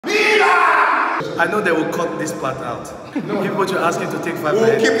I know they will cut this part out. No. People should ask him to take 5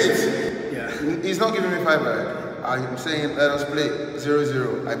 We'll keep it. Yeah. He's not giving me 5 ahead. I'm saying let us play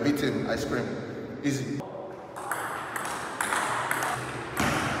 0-0. I beat him. I scream. Easy.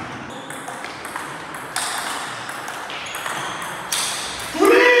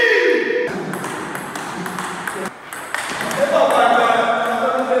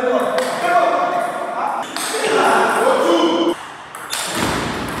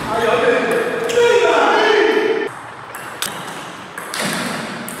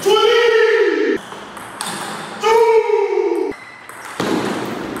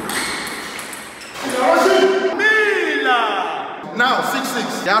 Now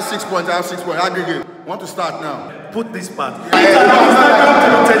 6-6. He has 6 points. I have 6 points. Aggregate. Want to start now? Put this part. Instagram to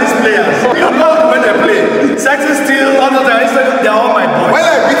tennis players. You know when they play. Sexy still, all of their Instagram, they're all my boys. When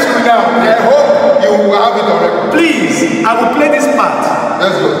I beat you now, I hope you will have it already. Please, I will play this part.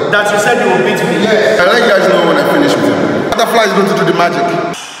 Let's go. That you said you will beat me. Yes. I'll let you guys know when I finish with him. Butterfly is going to do the magic.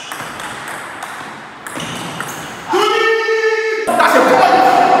 That's a point.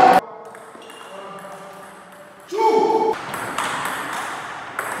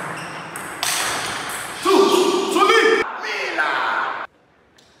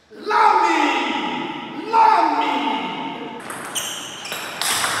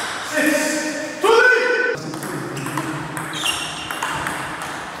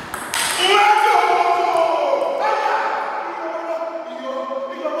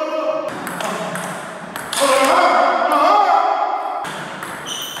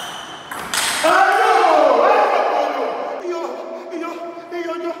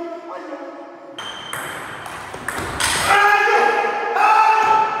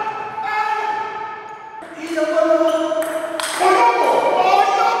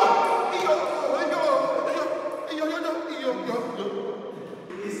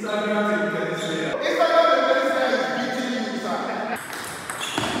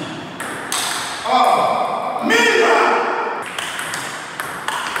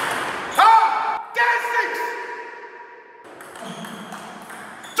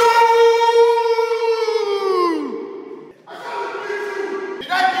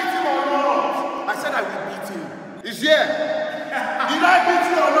 2. He's here. Did I beat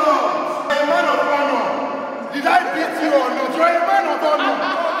you or not? You're a man of honor. Did I beat you or not? You're a man of honor.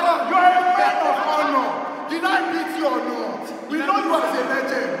 You're a man of honor. Did I beat you or not? We know you as a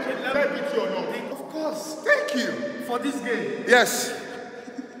legend. Did I beat you or not? Of course. Thank you. For this game. Yes.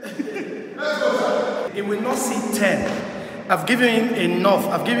 Let's go, sir. He will not see 10. I've given him enough.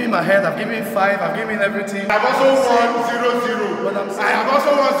 I've given him a head. I've given him 5. I've given him everything. I've also won 0-0. What I'm saying. I have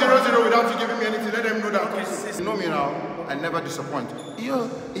also won 0-0 without you giving me anything. Let them know that. Okay, you know me now. I never disappoint. Don't come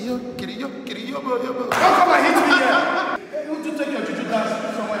and hit me here. You to take your juju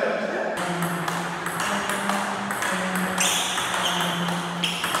dance somewhere else.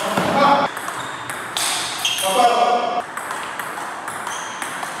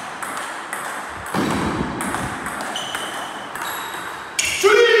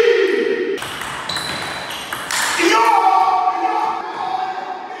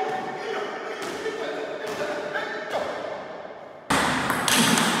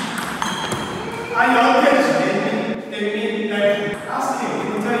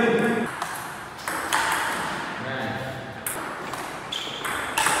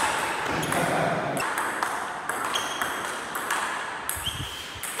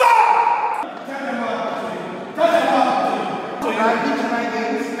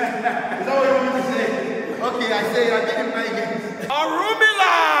 Okay, I say it. I get him 9 games.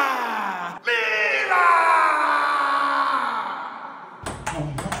 Arumila!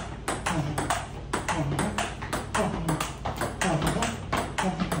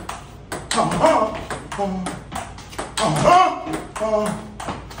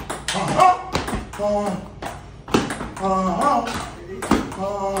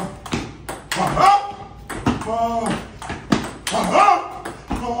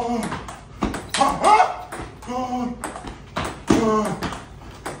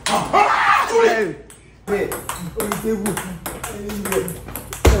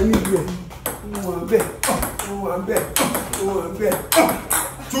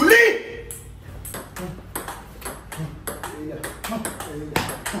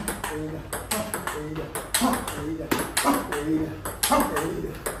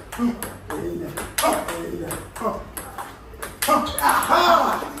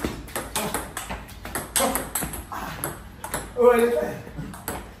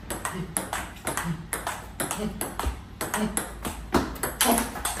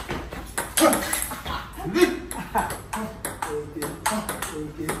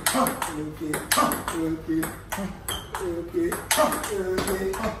 Okay.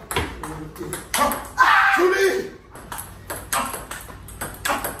 Julie!